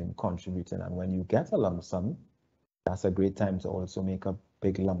be doing, contributing. And when you get a lump sum, that's a great time to also make a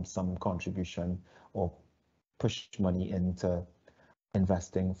big lump sum contribution or push money into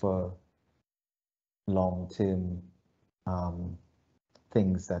investing for long-term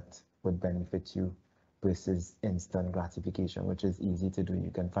things that would benefit you, versus instant gratification, which is easy to do.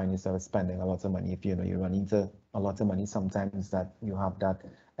 You can find yourself spending a lot of money if you're running into a lot of money. Sometimes that you have that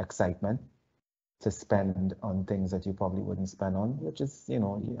excitement to spend on things that you probably wouldn't spend on, which is,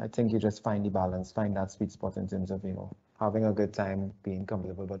 I think you just find the balance, find that sweet spot in terms of, having a good time, being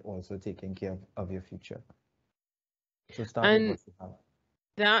comfortable, but also taking care of your future. So start with what you have.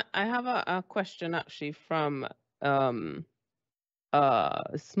 That I have a question actually from a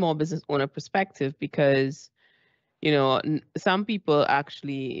small business owner perspective, because some people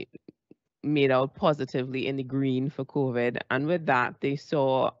actually made out positively in the green for COVID, and with that they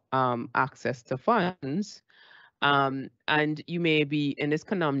saw access to funds, And you may be in this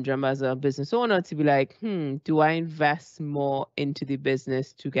conundrum as a business owner to be like, do I invest more into the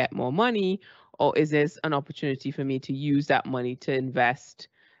business to get more money, or is this an opportunity for me to use that money to invest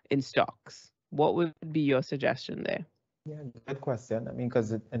in stocks? What would be your suggestion there? Yeah, good question. I mean,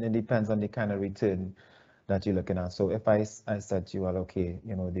 because it depends on the kind of return that you're looking at. So if I said to you, well, okay,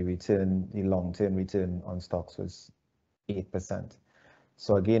 the long-term return on stocks was 8%.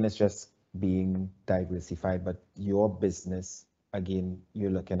 So again, it's just being diversified, but your business, again,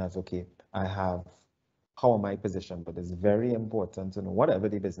 you're looking at, okay, how am I positioned? But it's very important to know, whatever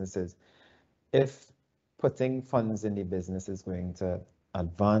the business is, if putting funds in the business is going to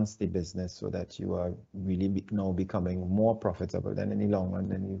advance the business so that you are really now becoming more profitable, then in the long run,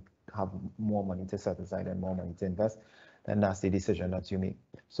 then you have more money to set aside and more money to invest, then that's the decision that you make.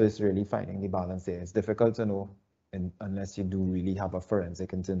 So it's really finding the balance there. It's difficult to know unless you do really have a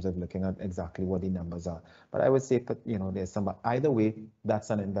forensic in terms of looking at exactly what the numbers are. But I would say, there's some, either way, that's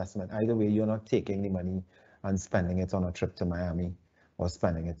an investment. Either way, you're not taking the money and spending it on a trip to Miami or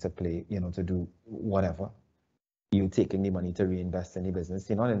spending it to play, to do whatever. You're taking the money to reinvest in the business.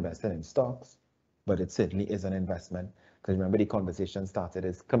 You're not investing in stocks, but it certainly is an investment. Because remember, the conversation started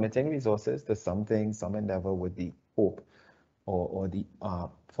as committing resources to something, some endeavor with the hope or the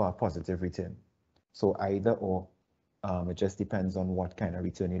for a positive return. So either or, it just depends on what kind of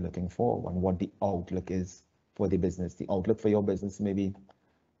return you're looking for and what the outlook is for the business. The outlook for your business maybe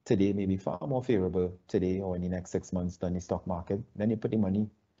today may be far more favorable today or in the next 6 months than the stock market. Then you put the money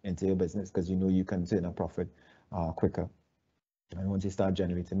into your business because you know you can turn a profit quicker. And once you start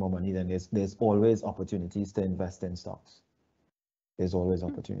generating more money, then there's always opportunities to invest in stocks. There's always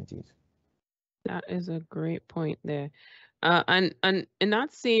opportunities. That is a great point there. And in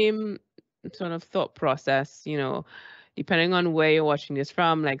that same sort of thought process, depending on where you're watching this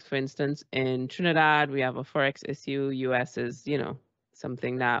from, like for instance, in Trinidad, we have a Forex issue. US is,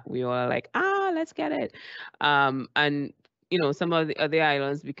 something that we all are like, let's get it. And, some of the other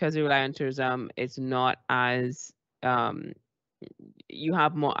islands, because they rely on tourism, it's not as, you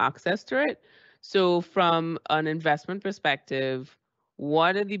have more access to it. So from an investment perspective,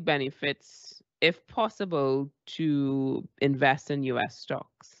 what are the benefits, if possible, to invest in US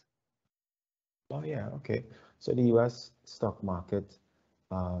stocks? Oh yeah, okay. So the US stock market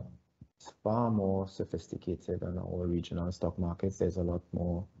is far more sophisticated than our regional stock markets. There's a lot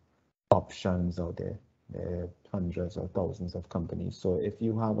more options out there. There are hundreds or thousands of companies. So if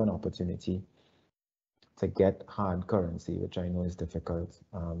you have an opportunity to get hard currency, which I know is difficult,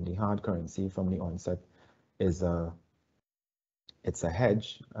 the hard currency from the onset is it's a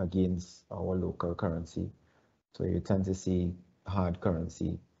hedge against our local currency. So you tend to see hard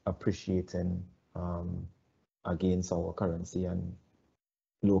currency appreciating against our currency and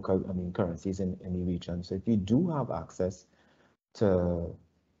local, currencies in the region. So if you do have access to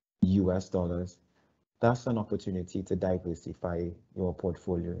US dollars, that's an opportunity to diversify your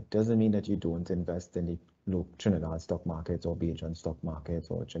portfolio. It doesn't mean that you don't invest in the Trinidad stock market or Bajan stock market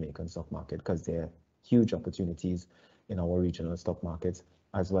or Jamaican stock market, because there are huge opportunities in our regional stock markets,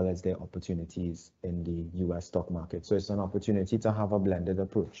 as well as there are opportunities in the US stock market. So it's an opportunity to have a blended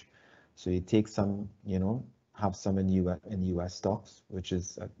approach. So you take some, have some in US stocks, which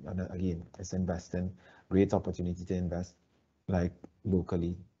is, again, it's investing, great opportunity to invest like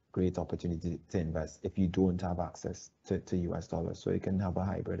locally, great opportunity to invest if you don't have access to US dollars. So you can have a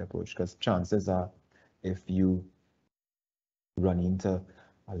hybrid approach, because chances are if you run into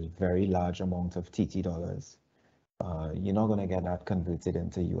a very large amount of TT dollars, you're not going to get that converted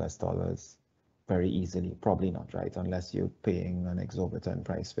into US dollars very easily. Probably not, right? Unless you're paying an exorbitant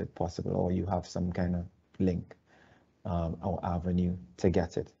price for it possible, or you have some kind of link or avenue to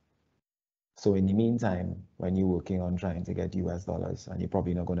get it. So in the meantime, when you're working on trying to get US dollars, and you're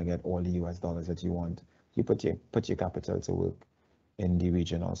probably not going to get all the US dollars that you want, you put your capital to work in the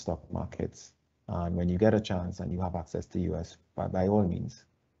regional stock markets. And when you get a chance and you have access to US, by all means,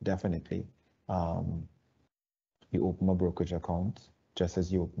 definitely, you open a brokerage account. Just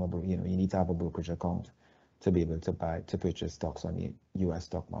as you open you need to have a brokerage account to be able to purchase stocks on the US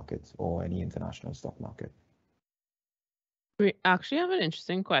stock market or any international stock market. We actually have an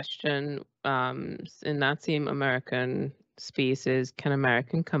interesting question in that same American spaces. Can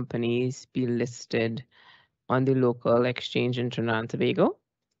American companies be listed on the local exchange in Trinidad and Tobago?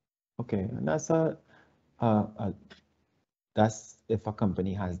 Okay, and that's if a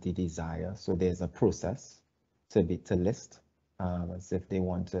company has the desire. So there's a process to list, as if they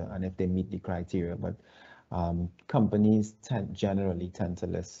want to, and if they meet the criteria. But companies generally tend to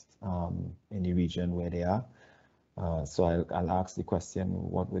list in the region where they are. So I'll ask the question,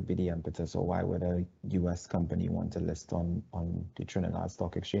 what would be the impetus, or why would a US company want to list on the Trinidad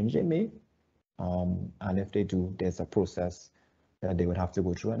Stock Exchange? They may. And if they do, there's a process that they would have to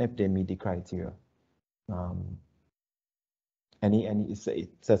go through. And if they meet the criteria, so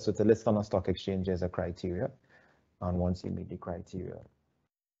to list on a stock exchange, there's a criteria. And once you meet the criteria,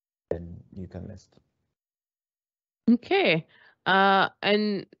 then you can list. Okay.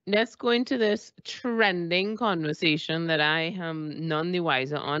 And let's go into this trending conversation that I am none the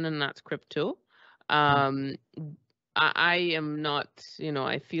wiser on, and that's crypto. I am not,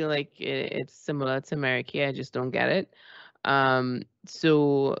 I feel like it's similar to America. I just don't get it.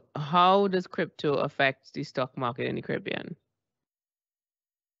 So how does crypto affect the stock market in the Caribbean?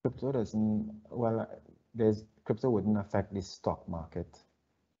 Crypto doesn't, well, crypto wouldn't affect the stock market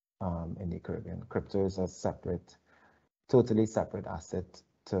in the Caribbean. Crypto is a totally separate asset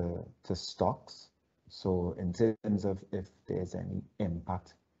to stocks. So in terms of if there's any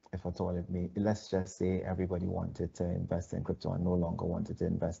impact, if at all, let's just say everybody wanted to invest in crypto and no longer wanted to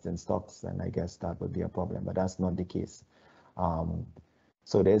invest in stocks, then I guess that would be a problem, but that's not the case.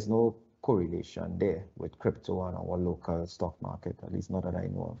 So there's no correlation there with crypto and our local stock market, at least not that I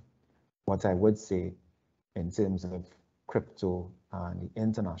know of. What I would say in terms of crypto and the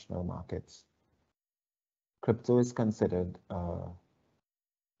international markets, crypto is considered a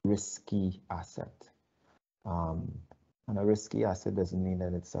risky asset. And a risky asset doesn't mean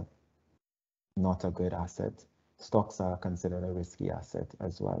that it's not a good asset. Stocks are considered a risky asset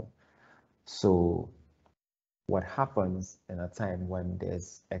as well. So what happens in a time when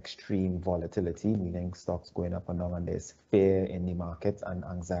there's extreme volatility, meaning stocks going up and down, and there's fear in the market and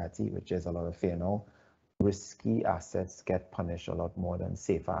anxiety, which is a lot of fear now, risky assets get punished a lot more than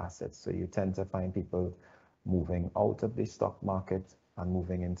safer assets. So you tend to find people moving out of the stock market and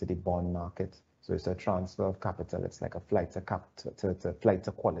moving into the bond market. So it's a transfer of capital. It's like a flight to flight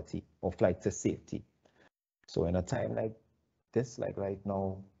to quality or flight to safety. So in a time like this, like right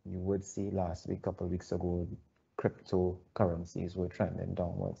now, you would see last week, a couple of weeks ago, cryptocurrencies were trending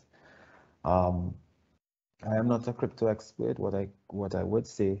downwards. I am not a crypto expert. What I would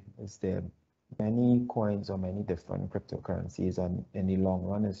say is there are many coins or many different cryptocurrencies, and in the long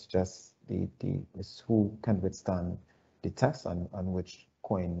run, it's just it's who can withstand the test and which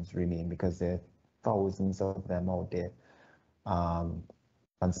coins remain, because there are thousands of them out there,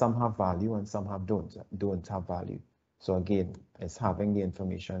 and some have value and some don't have value. So again, it's having the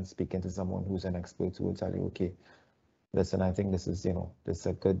information, speaking to someone who's an expert who will tell you, okay, listen, I think this is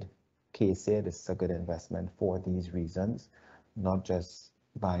a good case here. This is a good investment for these reasons, not just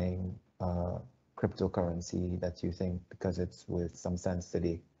buying cryptocurrency that you think because it's worth some cents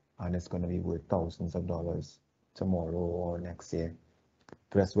today and it's going to be worth thousands of dollars tomorrow or next year,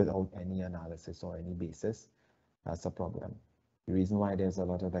 just without any analysis or any basis. That's a problem. The reason why there's a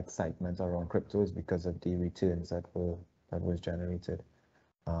lot of excitement around crypto is because of the returns that was generated,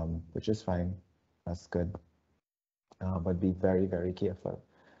 which is fine. That's good. But be very, very careful.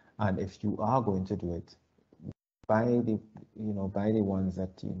 And if you are going to do it, buy the ones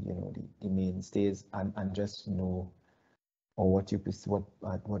that the mainstays, and just know, or what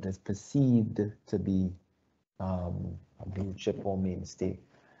is perceived to be a blue chip or mainstay,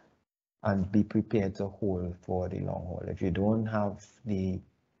 and be prepared to hold for the long haul. If you don't have the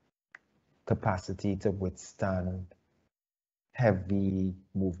capacity to withstand heavy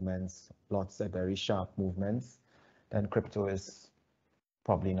movements, lots of very sharp movements, then crypto is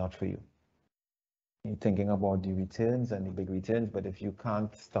probably not for you. You're thinking about the returns and the big returns, but if you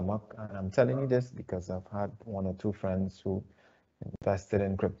can't stomach, and I'm telling you this because I've had one or two friends who invested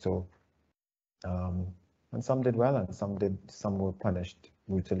in crypto, and some did well and some were punished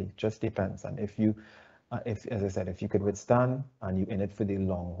brutally. Just depends. And if as I said, if you could withstand and you're in it for the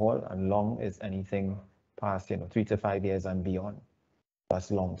long haul, and long is anything past 3 to 5 years and beyond,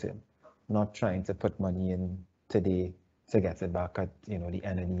 that's long term. Not trying to put money in today to get it back at the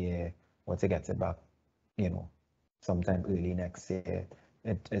end of the year, or to get it back sometime early next year.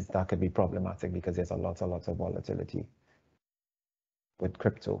 That could be problematic because there's a lot of volatility with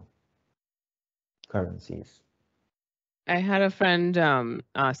crypto currencies. I had a friend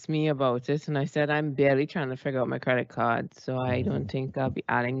ask me about it, and I said I'm barely trying to figure out my credit card, so I don't think I'll be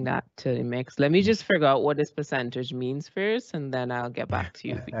adding that to the mix. Let me just figure out what this percentage means first, and then I'll get back to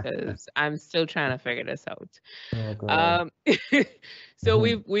you because I'm still trying to figure this out. Oh, So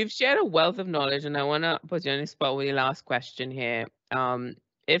we've shared a wealth of knowledge, and I want to put you on the spot with the last question here.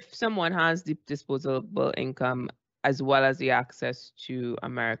 If someone has the disposable income as well as the access to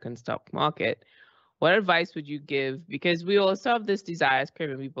American stock market, what advice would you give? Because we also have this desire as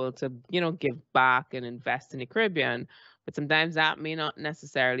Caribbean people to, give back and invest in the Caribbean, but sometimes that may not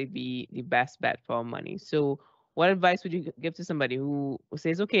necessarily be the best bet for our money. So what advice would you give to somebody who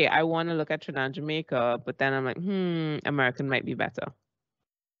says, okay, I want to look at Trinidad and Jamaica, but then I'm like, American might be better?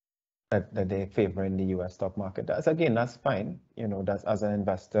 That they favor in the US stock market. That's fine. That's as an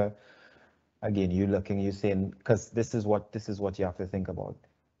investor, again, you're saying, because this is what you have to think about.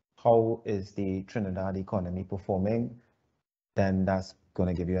 How is the Trinidad economy performing? Then that's going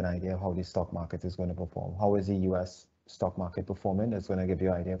to give you an idea of how the stock market is going to perform. How is the US stock market performing? It's going to give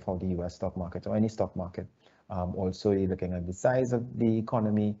you an idea of how the US stock market or any stock market. Also, you're looking at the size of the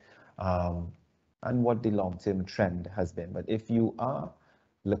economy and what the long-term trend has been. But if you are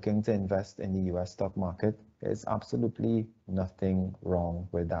looking to invest in the US stock market, there's absolutely nothing wrong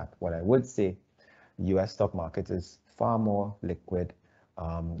with that. What I would say, the US stock market is far more liquid.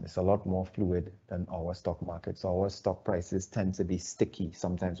 It's a lot more fluid than our stock market. So our stock prices tend to be sticky.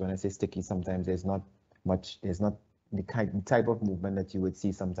 Sometimes when I say sticky, sometimes there's not the type of movement that you would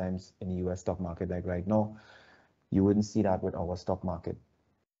see sometimes in the US stock market. Like right now, you wouldn't see that with our stock market.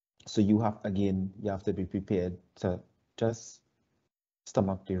 So you have to be prepared to just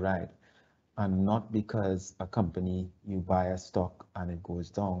stomach the ride. And not because a company, you buy a stock and it goes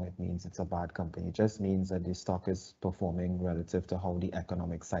down, it means it's a bad company. It just means that the stock is performing relative to how the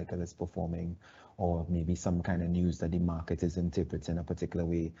economic cycle is performing, or maybe some kind of news that the market is interpreting a particular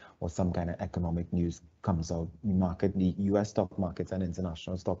way, or some kind of economic news comes out. The US stock markets and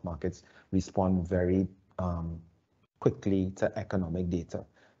international stock markets respond very quickly to economic data.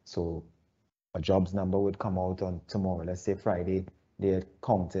 So a jobs number would come out on tomorrow, let's say Friday. They're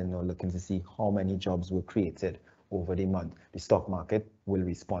counting or looking to see how many jobs were created over the month. The stock market will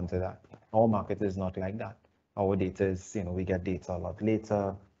respond to that. Our market is not like that. Our data is, we get data a lot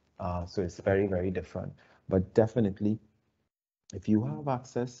later. So it's very, very different. But definitely, if you have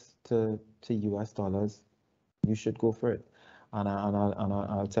access to US dollars, you should go for it. And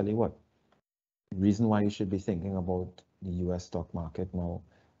I'll tell you what, the reason why you should be thinking about the US stock market now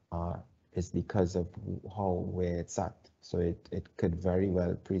is because of where it's at. So it could very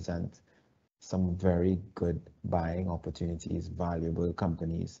well present some very good buying opportunities, valuable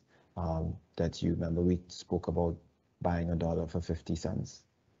companies that you remember we spoke about buying $1 for 50 cents.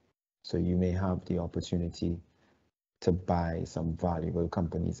 So you may have the opportunity to buy some valuable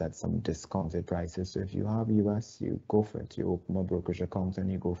companies at some discounted prices. So if you have US, you go for it. You open a brokerage account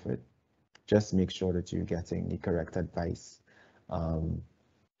and you go for it. Just make sure that you're getting the correct advice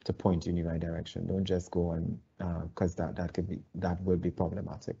to point you in the right direction. Don't just go and because that will be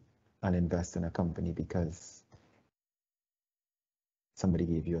problematic, and invest in a company because somebody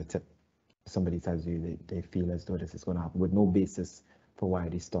gave you a tip. Somebody tells you they feel as though this is going to happen with no basis for why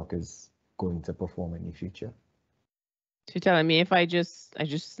the stock is going to perform in the future. So you're telling me if I just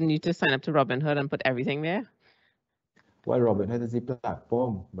need to sign up to Robinhood and put everything there? Well, Robinhood is a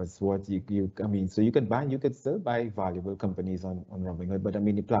platform, but what so you could still buy valuable companies on Robinhood, but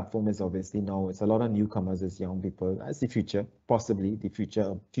the platform is obviously now, it's a lot of newcomers, as young people, as the future, possibly the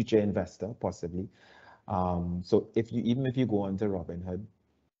future investor, possibly. So even if you go onto Robinhood,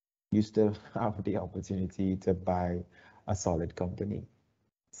 you still have the opportunity to buy a solid company.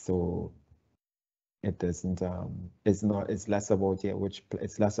 So it doesn't, it's less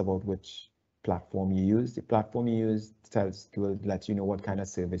about which platform you use. The platform you use will let you know what kind of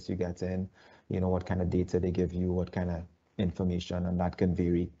service you get in, what kind of data they give you, what kind of information, and that can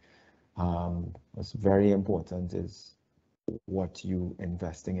vary. What's very important is what you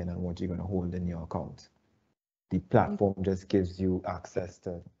investing in and what you're going to hold in your account. The platform just gives you access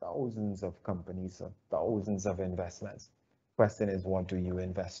to thousands of companies, or thousands of investments. Question is, what do you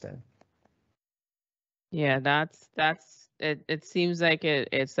invest in? Yeah, that's it. It seems like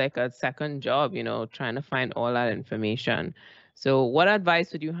it's like a second job, trying to find all that information. So what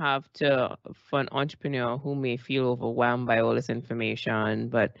advice would you have for an entrepreneur who may feel overwhelmed by all this information,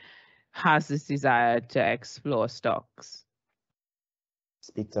 but has this desire to explore stocks?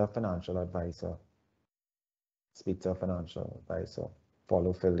 Speak to a financial advisor. Speak to a financial advisor.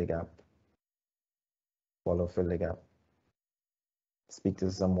 Follow Fill the Gap. Follow Fill the Gap. Speak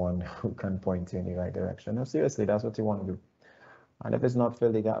to someone who can point you in the right direction. No, seriously, that's what you want to do. And if it's not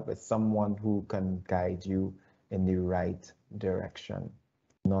Fill the Gap, it's someone who can guide you in the right direction,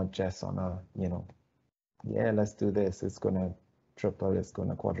 not just on a, yeah, let's do this. It's going to triple, it's going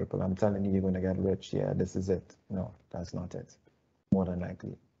to quadruple. I'm telling you, you're going to get rich. Yeah, this is it. No, that's not it. More than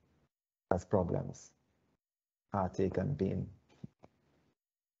likely. That's problems, heartache and pain.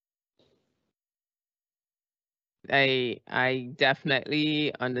 I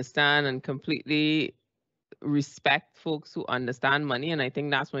definitely understand and completely respect folks who understand money. And I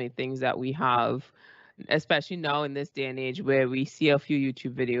think that's one of the things that we have, especially now in this day and age where we see a few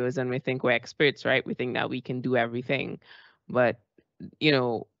YouTube videos and we think we're experts, right? We think that we can do everything. But, you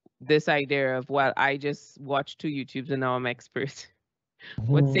know, this idea of, well, I just watched 2 YouTubes and now I'm expert.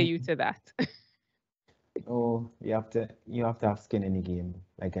 What say you to that? Oh, you have to have skin in the game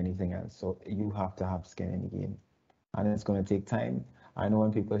like anything else. So you have to have skin in the game. And it's going to take time. I know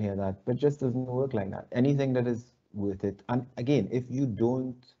when people hear that, but it just doesn't work like that. Anything that is worth it. And again, if you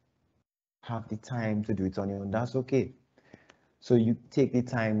don't have the time to do it on your own, that's okay. So you take the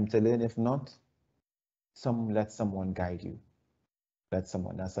time to learn. If not, let someone guide you. Let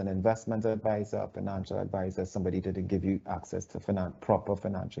someone that's an investment advisor, a financial advisor, somebody to give you access to proper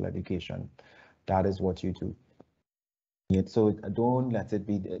financial education. That is what you do. So don't let it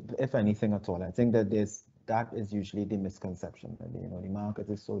be, if anything at all. I think that that is usually the misconception. That, the market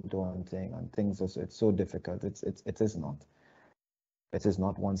is so daunting and things are it's so difficult. It is not. It is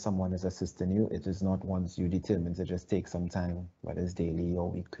not once someone is assisting you. It is not once you determine to just take some time, whether it's daily or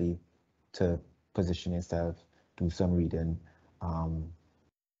weekly, to position yourself, do some reading,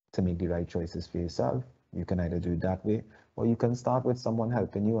 to make the right choices for yourself. You can either do it that way, or you can start with someone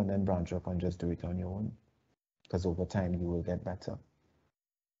helping you and then branch off and just do it on your own. Because over time you will get better.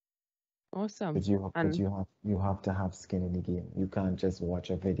 Awesome. But you have to have skin in the game. You can't just watch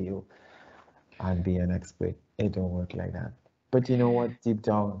a video and be an expert. It don't work like that. But you know what? Deep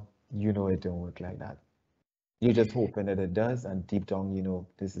down, you know it don't work like that. You're just hoping that it does, and deep down, you know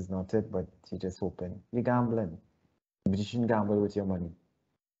this is not it, but you're just hoping. You're gambling. But you shouldn't gamble with your money.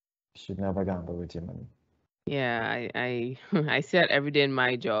 You should never gamble with your money. Yeah, I I see that every day in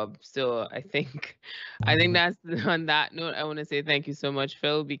my job. So I think that's on that note, I want to say thank you so much,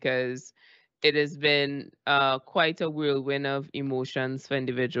 Phil, because it has been quite a whirlwind of emotions for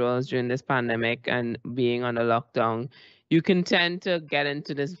individuals during this pandemic and being on a lockdown. You can tend to get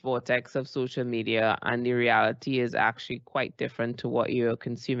into this vortex of social media, and the reality is actually quite different to what you're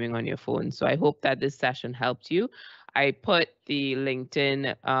consuming on your phone. So I hope that this session helped you. I put the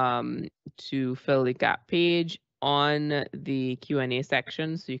LinkedIn to Phil the Gap page on the Q&A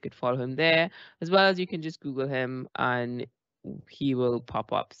section, so you could follow him there, as well as you can just Google him and he will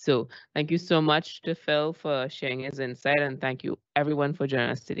pop up. So thank you so much to Phil for sharing his insight, and thank you everyone for joining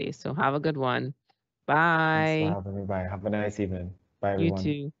us today. So have a good one. Thanks for Bye. having me. Bye. Have a nice evening. Bye, You everyone.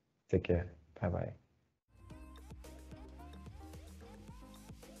 too. Take care. Bye bye.